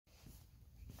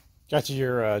Got you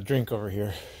your drink over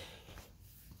here.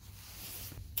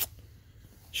 You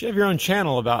should have your own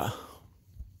channel about,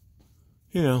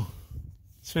 you know,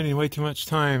 spending way too much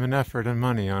time and effort and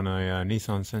money on a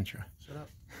Nissan Sentra. Shut up.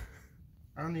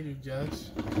 I don't need to judge.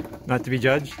 Not to be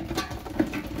judged?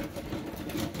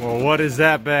 Well, what is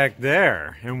that back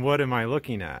there? And what am I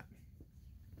looking at?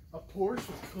 A Porsche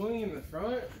with cooling in the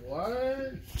front?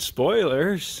 What?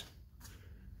 Spoilers.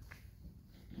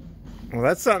 Well,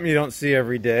 that's something you don't see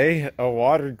every day. A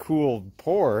water-cooled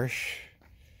Porsche.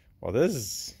 Well, this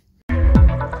is...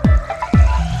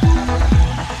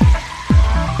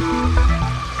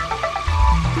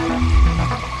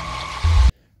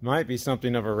 might be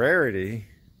something of a rarity.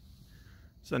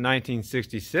 It's a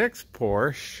 1966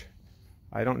 Porsche.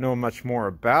 I don't know much more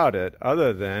about it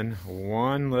other than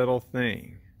one little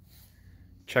thing.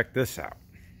 Check this out.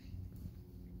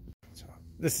 So,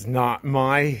 this is not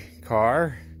my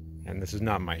car, and this is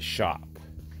not my shop.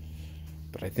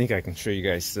 But I think I can show you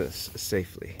guys this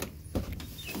safely.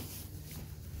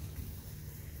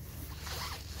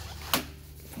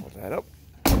 Pull that up.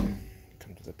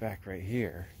 Come to the back right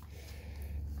here.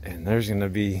 And there's going to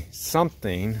be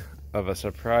something of a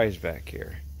surprise back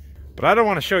here. But I don't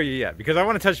want to show you yet because I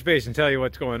want to touch base and tell you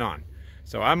what's going on.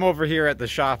 So I'm over here at the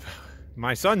shop,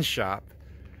 my son's shop.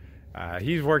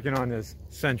 He's working on this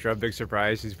Sentra, big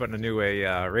surprise. He's putting a new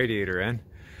radiator in.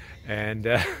 And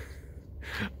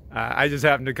I just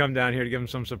happened to come down here to give him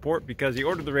some support because he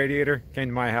ordered the radiator, came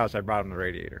to my house, I brought him the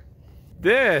radiator.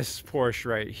 This Porsche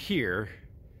right here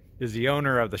is the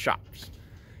owner of the shops.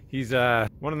 He's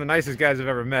one of the nicest guys I've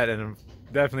ever met and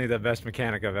definitely the best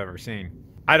mechanic I've ever seen.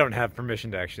 I don't have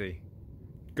permission to actually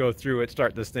go through it,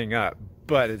 start this thing up,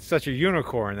 but it's such a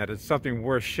unicorn that it's something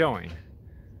worth showing.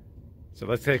 So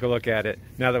let's take a look at it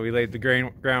now that we laid the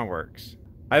groundworks.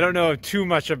 I don't know too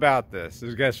much about this,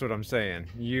 is guess what I'm saying.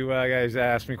 You guys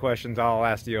ask me questions, I'll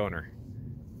ask the owner.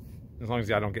 As long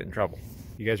as I don't get in trouble.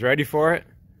 You guys ready for it?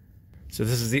 So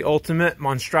this is the ultimate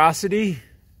monstrosity.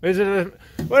 Is it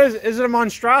a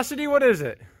monstrosity? What is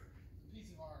it?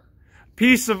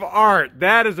 Piece of art.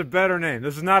 That is a better name.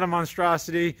 This is not a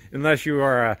monstrosity unless you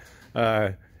are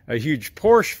a huge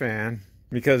Porsche fan,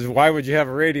 because why would you have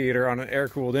a radiator on an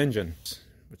air-cooled engine?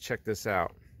 But check this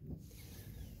out.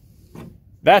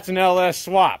 That's an LS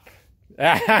swap.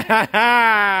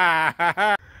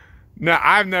 Now,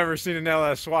 I've never seen an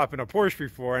LS swap in a Porsche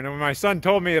before, and when my son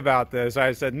told me about this,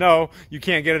 I said, no, you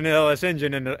can't get an LS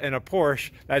engine in a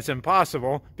Porsche. That's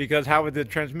impossible, because how would the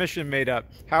transmission made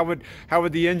up? How would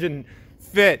the engine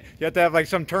fit? You have to have like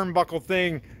some turnbuckle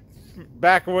thing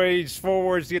backwards,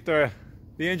 forwards to get the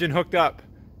engine hooked up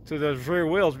to those rear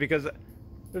wheels, because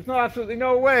there's absolutely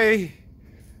no way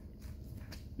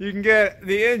you can get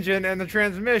the engine and the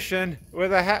transmission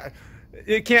with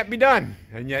it can't be done.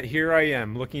 And yet here I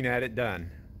am looking at it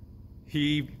done.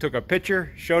 He took a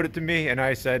picture, showed it to me, and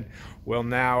I said, well,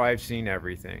 now I've seen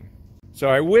everything. So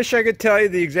I wish I could tell you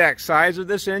the exact size of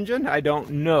this engine. I don't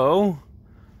know,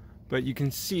 but you can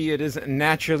see it is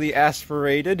naturally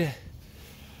aspirated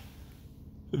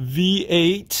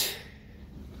V8,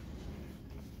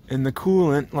 and the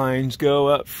coolant lines go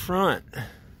up front.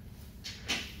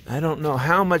 I don't know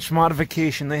how much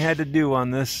modification they had to do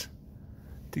on this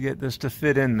to get this to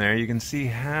fit in there. You can see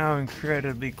how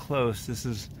incredibly close this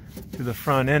is to the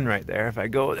front end right there. If I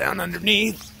go down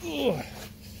underneath,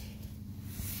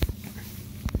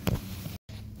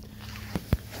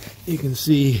 you can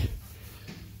see,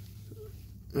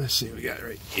 let's see what we got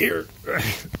right here. I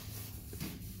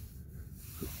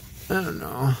don't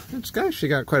know, it's actually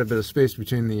got quite a bit of space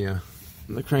between the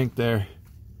crank there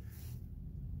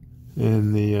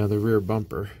and the rear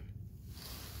bumper.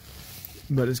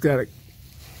 But it's got a,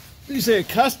 did you say a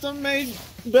custom made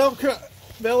bell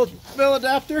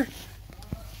adapter?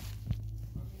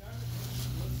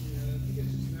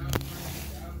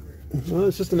 Well,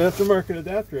 it's just an aftermarket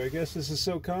adapter. I guess this is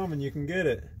so common you can get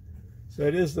it. So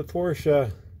it is the Porsche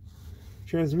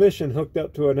transmission hooked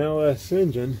up to an LS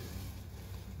engine.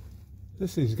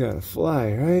 This thing's got to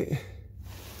fly, right?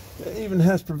 It even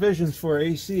has provisions for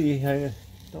AC. I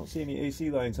don't see any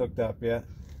AC lines hooked up yet.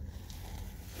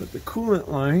 But the coolant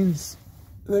lines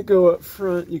that go up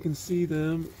front, you can see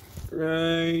them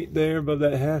right there above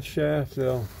that half shaft.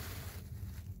 They'll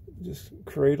just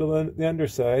cradle the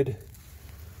underside.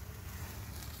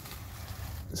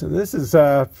 So this is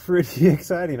pretty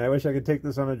exciting. I wish I could take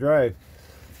this on a drive,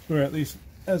 or at least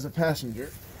as a passenger.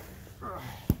 You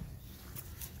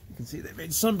can see they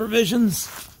made some provisions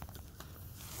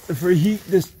for heat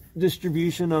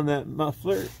distribution on that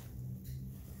muffler.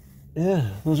 Yeah,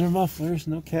 those are mufflers,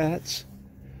 no cats.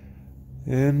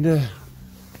 And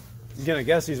Again, I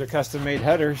guess these are custom-made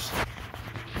headers.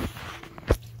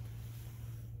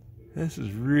 This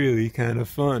is really kind of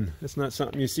fun. It's not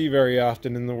something you see very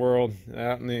often in the world,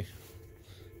 out in the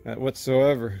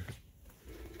whatsoever.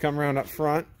 Come around up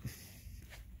front.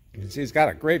 You can see it's got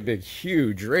a great big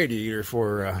huge radiator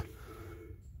for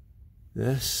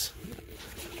this.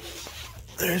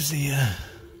 There's the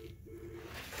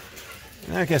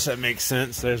I guess that makes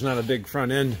sense. There's not a big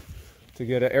front end to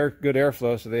get a good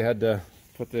airflow, so they had to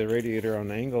put the radiator on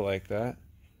an angle like that.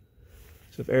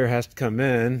 So if air has to come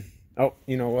in, oh,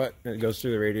 you know what? It goes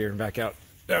through the radiator and back out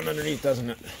down underneath,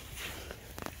 doesn't it?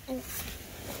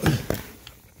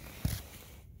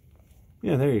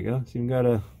 Yeah, there you go. So you've got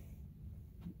a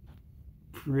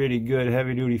pretty good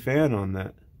heavy-duty fan on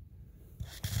that.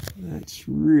 That's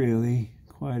really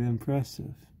quite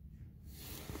impressive.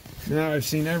 Now I've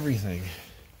seen everything.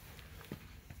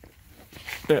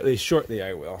 At least shortly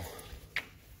I will.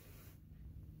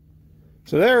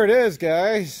 So there it is,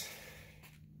 guys.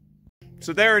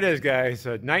 So there it is, guys.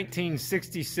 A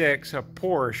 1966 a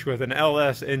Porsche with an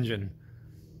LS engine.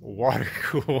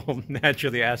 Water-cooled,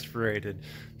 naturally aspirated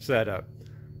setup.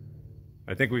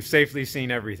 I think we've safely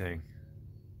seen everything.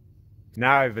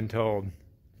 Now I've been told. Is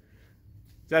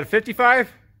that a 55?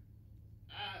 Fuck,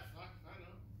 I don't know.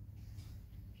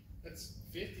 That's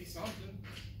 50 something.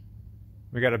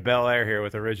 We got a Bel Air here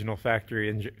with original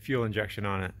factory fuel injection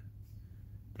on it.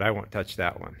 But I won't touch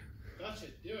that one. Touch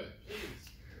it, do it, please.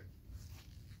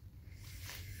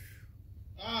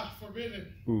 Ah,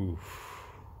 forbidden. Ooh.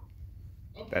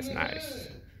 Open That's the nice.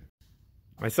 hood.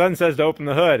 My son says to open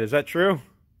the hood. Is that true?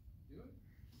 Do it.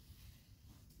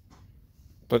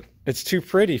 But it's too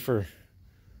pretty for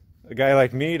a guy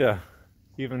like me to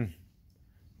even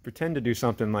pretend to do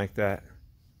something like that.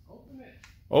 Open it.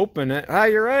 Open it. Ah,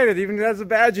 you're right. It even has a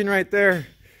badging right there.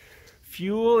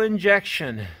 Fuel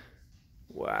injection.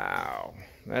 Wow.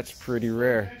 That's pretty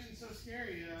rare. It's actually so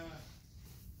scary.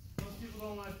 Most people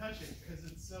don't want to touch it because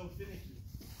it's so finicky.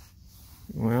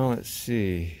 Well, let's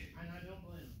see. I don't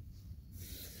blame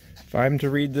them. If I'm to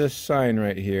read this sign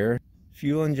right here,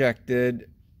 fuel injected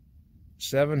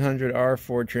 700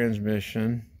 R4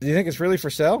 transmission. Do you think it's really for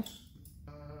sale?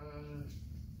 I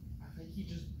think he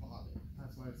just bought it.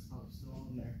 That's why it's still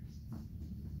in there.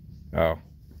 Oh.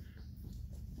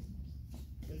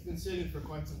 It's been sitting for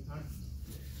quite some time.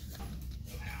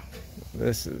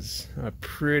 This is a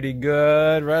pretty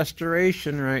good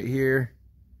restoration right here.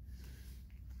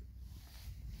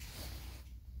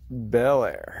 Bel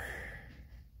Air.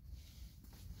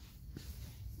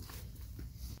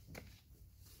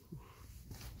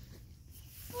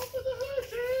 Open the hood,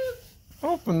 kid.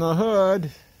 Open the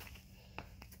hood.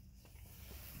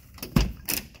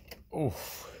 Oh.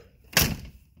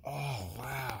 Oh,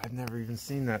 wow. I've never even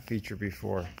seen that feature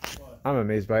before. What? I'm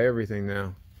amazed by everything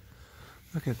now.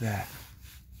 Look at that.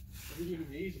 What are you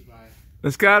amazed by?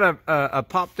 It's got a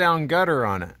pop-down gutter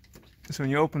on it. So when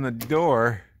you open the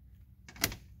door,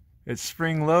 it's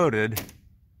spring-loaded.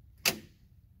 Think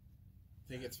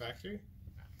it's factory?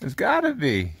 It's gotta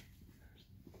be.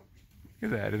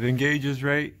 Look at that. It engages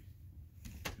right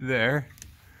there.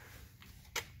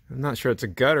 I'm not sure it's a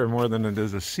gutter more than it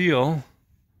is a seal.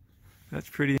 That's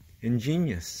pretty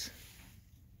ingenious.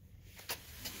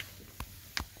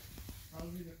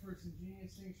 Probably the first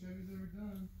ingenious thing Chevy's ever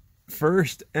done.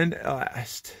 First and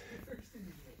last.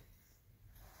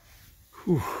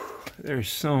 Whew. There's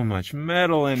so much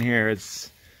metal in here.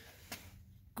 It's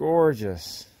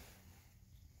gorgeous.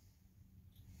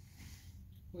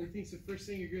 Well, he thinks the first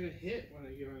thing you're going to hit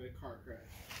when you get in a car crash.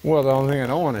 Well, the only thing I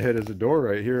don't want to hit is the door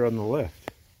right here on the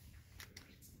left.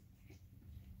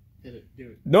 Hit it. Do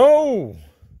it. No!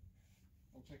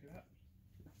 I'll check it out.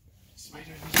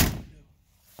 Spider needs to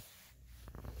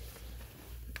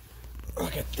do.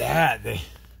 Look at that.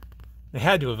 They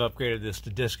had to have upgraded this to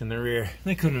disc in the rear.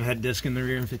 They couldn't have had disc in the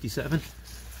rear in 57.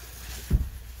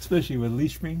 Especially with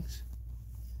leaf springs.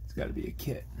 It's got to be a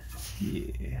kit.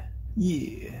 Yeah.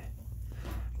 Yeah.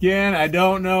 Again, I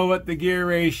don't know what the gear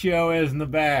ratio is in the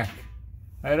back.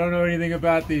 I don't know anything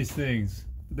about these things.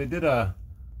 But they did a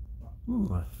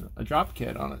drop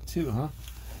kit on it too, huh?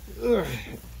 Ugh.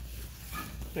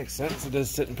 Makes sense. It is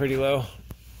sitting pretty low.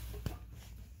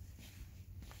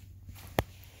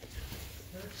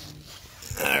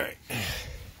 All right.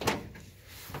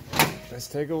 Let's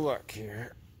take a look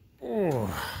here. Ooh.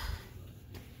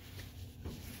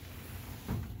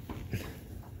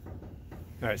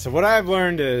 All right, so what I've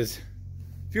learned is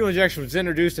fuel injection was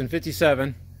introduced in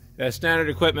 57 as standard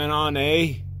equipment on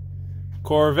a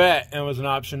Corvette and was an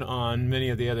option on many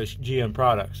of the other GM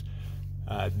products.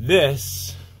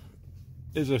 This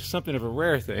is something of a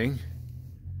rare thing,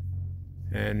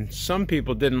 And some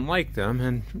people didn't like them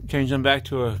and changed them back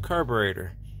to a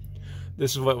carburetor.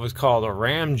 This is what was called a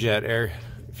ramjet air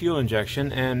fuel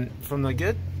injection, and from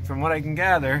what I can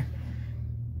gather,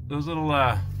 those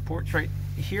little ports right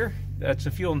here, that's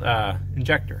a fuel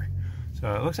injector.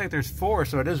 So it looks like there's 4,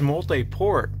 so it is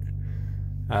multi-port.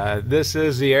 This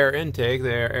is the air intake. The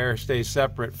air stays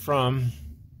separate from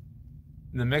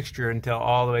the mixture until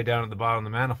all the way down at the bottom of the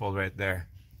manifold right there.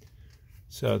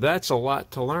 So that's a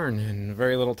lot to learn in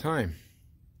very little time.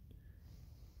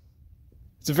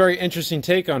 It's a very interesting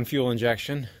take on fuel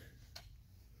injection.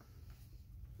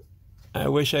 I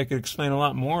wish I could explain a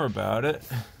lot more about it.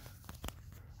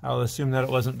 I'll assume that it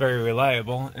wasn't very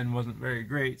reliable and wasn't very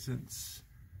great, since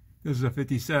this is a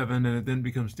 57 and it didn't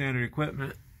become standard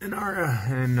equipment in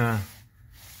our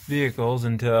vehicles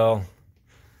until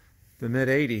the mid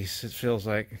 80s, it feels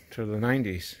like, to the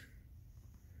 90s.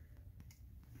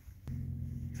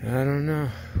 I don't know.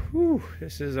 Whew,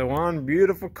 this is one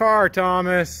beautiful car,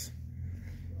 Thomas.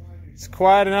 It's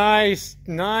quite a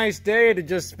nice day to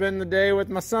just spend the day with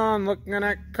my son looking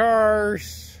at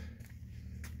cars.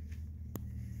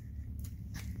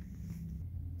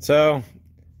 So,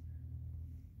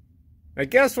 I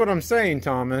guess what I'm saying,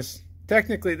 Thomas,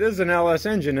 technically this is an LS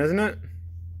engine, isn't it?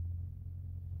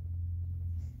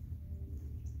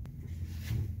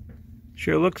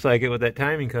 Sure looks like it with that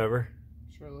timing cover.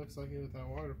 Sure looks like it with that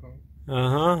water pump.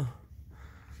 Uh-huh.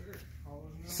 Sure.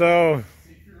 So,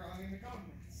 see if you're wrong in the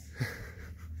comments.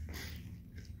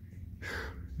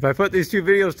 if I put these two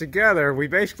videos together, we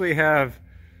basically have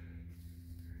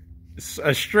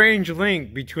a strange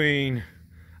link between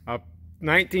a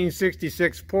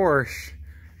 1966 Porsche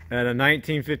and a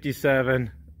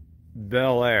 1957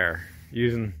 Bel Air,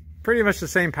 using pretty much the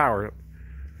same power.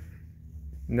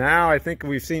 Now I think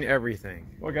we've seen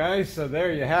everything. Well guys, so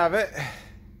there you have it.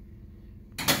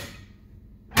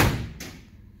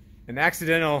 An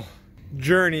accidental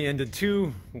journey into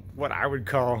 2, what I would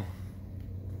call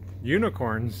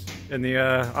unicorns in the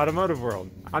automotive world.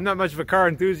 I'm not much of a car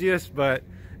enthusiast, but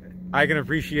I can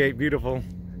appreciate beautiful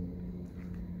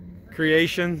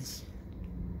creations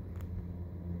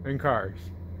in cars.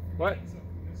 What?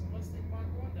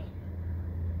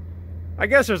 I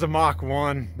guess there's a Mach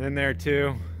 1 in there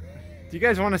too. Do you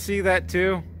guys want to see that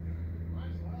too?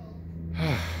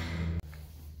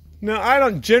 No, I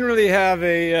don't generally have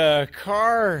a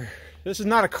car. This is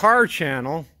not a car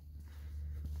channel,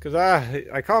 because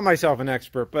I call myself an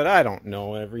expert, but I don't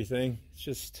know everything. It's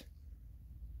just,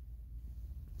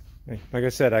 like I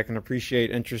said, I can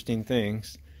appreciate interesting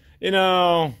things. You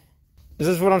know, is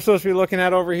this what I'm supposed to be looking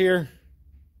at over here?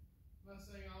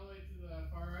 Mustang all the way to the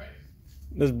far right.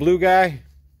 This blue guy?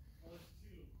 Well, there's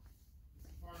 2.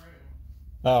 Far right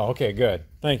one. Oh, okay, good.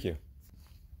 Thank you.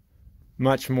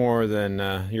 Much more than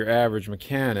your average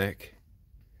mechanic,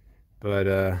 but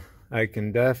I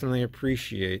can definitely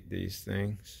appreciate these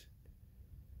things.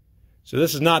 So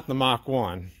this is not the Mach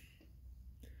 1.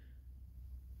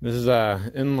 This is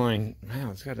a inline.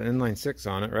 Wow, it's got an inline 6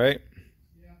 on it, right?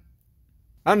 Yeah.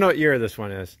 I don't know what year this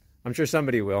one is. I'm sure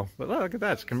somebody will. But look at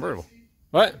that, it's convertible.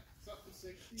 What?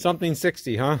 Something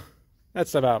 60, huh?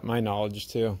 That's about my knowledge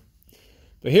too.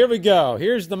 But here we go.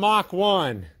 Here's the Mach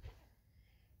 1.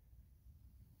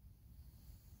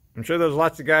 I'm sure there's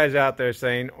lots of guys out there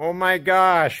saying, oh my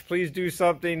gosh, please do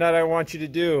something that I want you to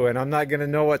do. And I'm not going to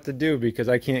know what to do because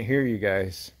I can't hear you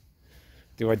guys.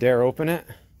 Do I dare open it?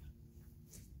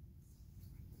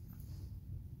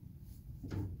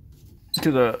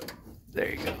 There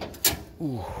you go.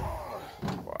 Ooh.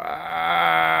 Wow.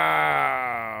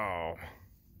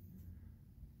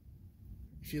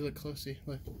 If you look closely,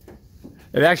 look.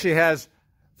 It actually has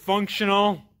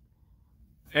functional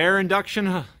air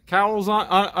induction cowls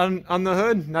on the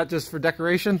hood, not just for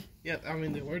decoration. Yeah, I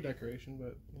mean they were decoration,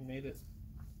 but we made it.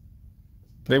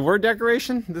 They were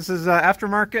decoration? This is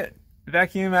aftermarket,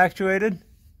 vacuum actuated?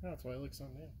 No, that's why it looks so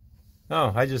new.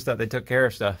 Oh, I just thought they took care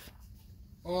of stuff.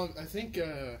 Well, I think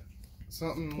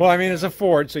something... Well, I mean, it's a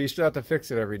Ford, so you still have to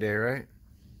fix it every day, right?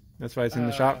 That's why it's in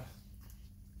the shop?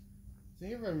 I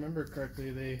think if I remember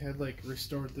correctly, they had, like,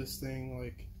 restored this thing,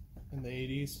 like, in the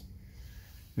 80s.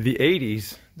 The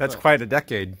 80s? That's quite a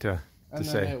decade to say. And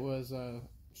then it was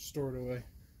stored away.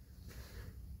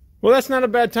 Well, that's not a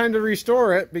bad time to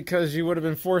restore it, because you would have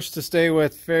been forced to stay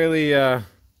with fairly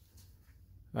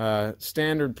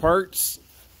standard parts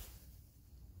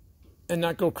and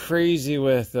not go crazy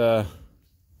with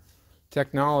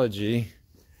technology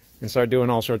and start doing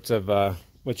all sorts of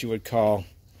what you would call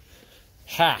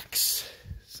hacks.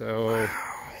 So, wow.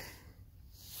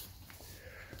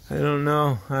 I don't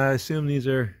know. I assume these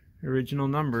are original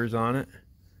numbers on it.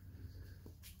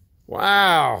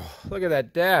 Wow, look at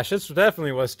that dash. This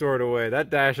definitely was stored away. That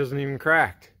dash isn't even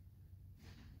cracked.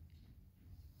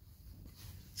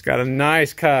 It's got a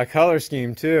nice color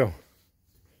scheme too.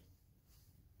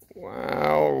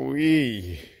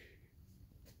 Wowee.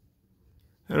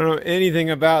 I don't know anything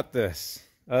about this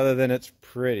other than it's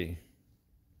pretty.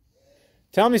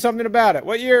 Tell me something about it.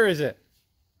 What year is it?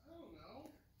 I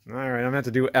don't know. All right, I'm gonna have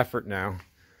to do effort now.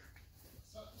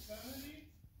 70?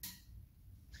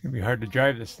 It's gonna be hard to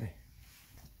drive this thing.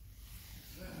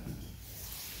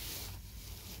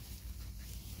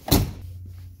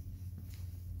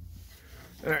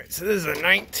 All right, so this is a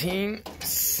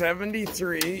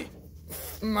 1973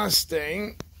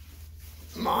 Mustang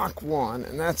Mach 1,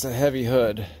 and that's a heavy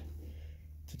hood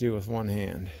to do with one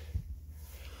hand.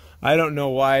 I don't know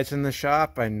why it's in the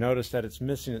shop. I noticed that it's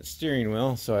missing its steering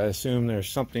wheel, so I assume there's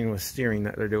something with steering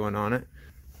that they're doing on it.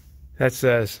 That's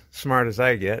as smart as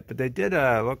I get, but they did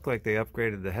look like they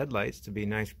upgraded the headlights to be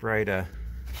nice, bright. Are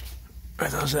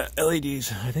those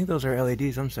LEDs? I think those are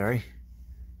LEDs. I'm sorry.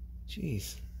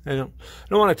 Jeez, I don't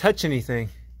want to touch anything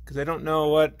because I don't know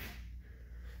what.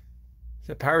 Is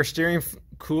that power steering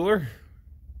cooler?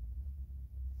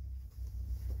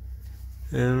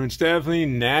 And it's definitely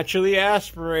naturally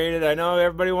aspirated. I know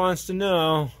everybody wants to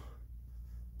know.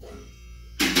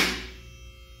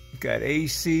 Got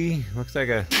AC. Looks like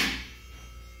a.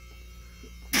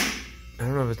 I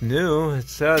don't know if it's new.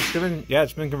 It's been, yeah,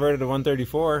 it's been converted to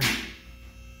 134.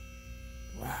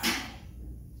 Wow.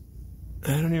 I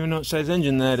don't even know what size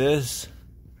engine that is.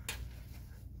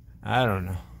 I don't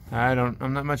know.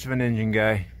 I'm not much of an engine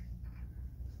guy.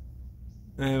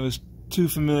 I was too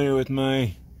familiar with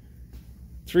my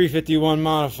 351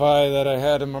 Modify that I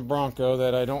had in my Bronco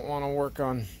that I don't want to work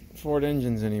on Ford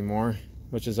engines anymore,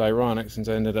 which is ironic since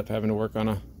I ended up having to work on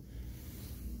a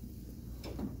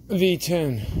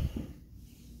V10.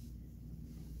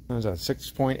 That was a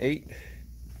 6.8.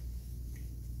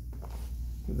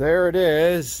 There it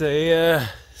is. They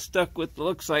stuck with,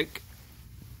 looks like,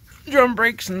 drum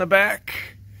brakes in the back.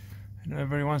 I know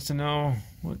everybody wants to know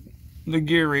what the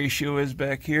gear ratio is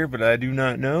back here, but I do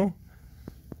not know.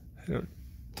 I don't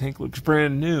think it looks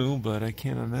brand new, but I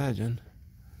can't imagine.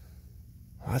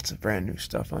 Lots of brand new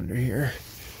stuff under here.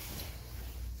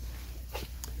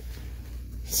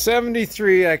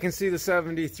 73, I can see the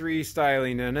 73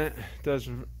 styling in it. It does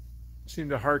seem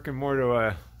to harken more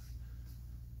to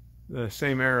the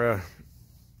same era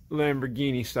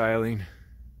Lamborghini styling.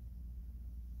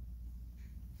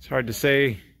 It's hard to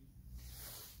say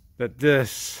that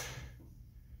this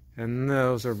and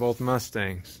those are both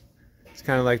Mustangs. It's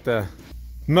kind of like the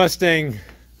Mustang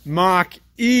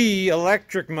Mach-E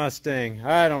electric Mustang.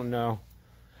 I don't know.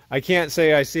 I can't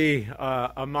say I see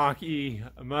a Mach-E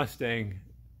Mustang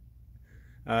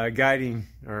guiding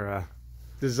or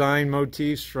design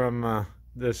motifs from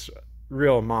this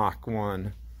real Mach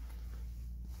 1.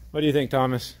 What do you think,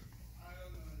 Thomas?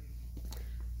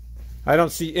 I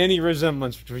don't see any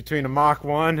resemblance between a Mach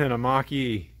 1 and a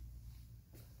Mach-E.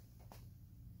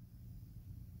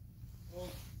 Well,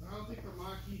 I don't think the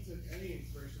Mach-E took any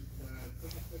inspiration from that.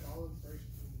 It took all inspiration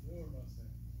from the newer Mustang.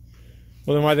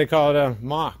 Well, then why'd they call it a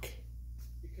Mach?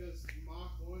 Because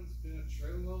Mach 1's been a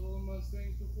trim level in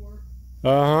Mustangs before.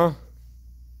 Uh-huh.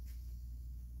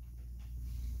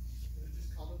 They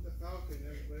just called it the Falcon.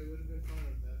 Everybody would have been fine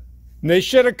with that. They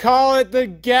should have called it the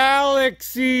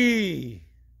Galaxy.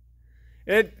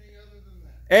 It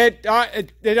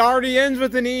already ends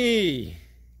with an E,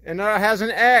 and it has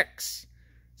an X,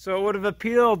 so it would have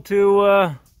appealed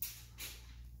to,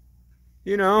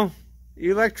 you know,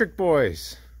 electric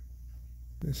boys.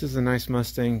 This is a nice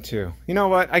Mustang too. You know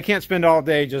what? I can't spend all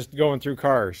day just going through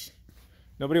cars.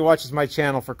 Nobody watches my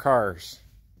channel for cars,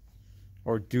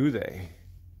 or do they?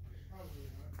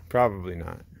 Probably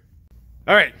not.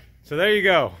 All right, so there you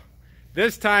go.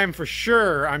 This time for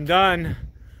sure, I'm done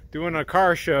doing a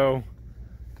car show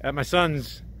at my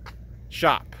son's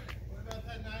shop. What about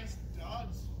that nice Dodge,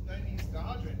 90s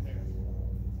Dodge right there?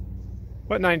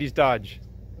 What 90s Dodge?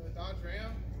 The Dodge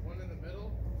Ram, the one in the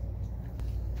middle.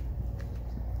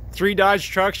 3 Dodge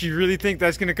trucks? You really think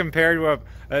that's going to compare to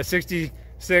a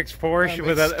 66 Porsche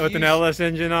with an LS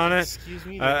engine on it? Excuse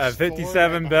me, A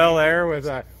 57 Bel Air with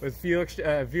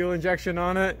fuel injection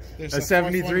on it? There's A a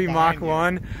 73 Mach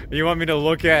 1? You want me to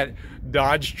look at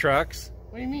Dodge trucks?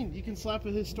 What do you mean? You can slap a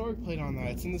historic plate on that.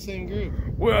 It's in the same group.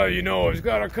 Well, you know, it's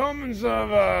got a Cummins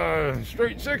of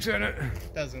straight 6 in it.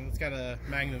 It doesn't. It's got a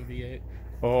Magnum V8.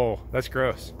 Oh, that's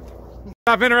gross.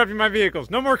 Stop interrupting my vehicles.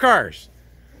 No more cars.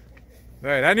 All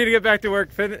right, I need to get back to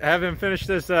work, have him finish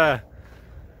this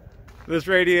this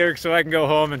radiator so I can go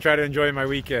home and try to enjoy my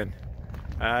weekend.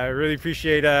 I really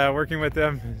appreciate working with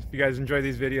them. If you guys enjoy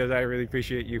these videos, I really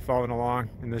appreciate you following along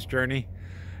in this journey.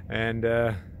 And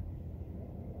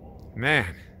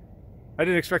man, I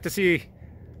didn't expect to see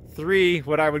 3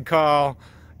 what I would call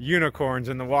unicorns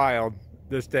in the wild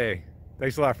this day.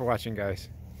 Thanks a lot for watching, guys.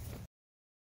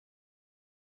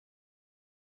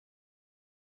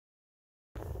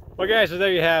 Well guys, so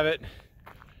there you have it.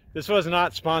 This was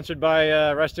not sponsored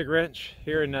by Rustic Wrench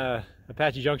here in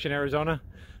Apache Junction, Arizona,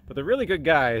 but they're really good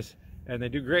guys and they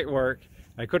do great work.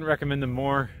 I couldn't recommend them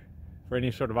more for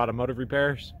any sort of automotive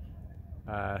repairs.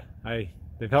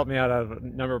 They've helped me out of a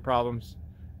number of problems,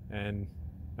 and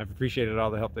I've appreciated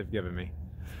all the help they've given me.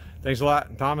 Thanks a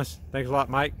lot, Thomas. Thanks a lot,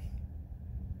 Mike.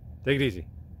 Take it easy.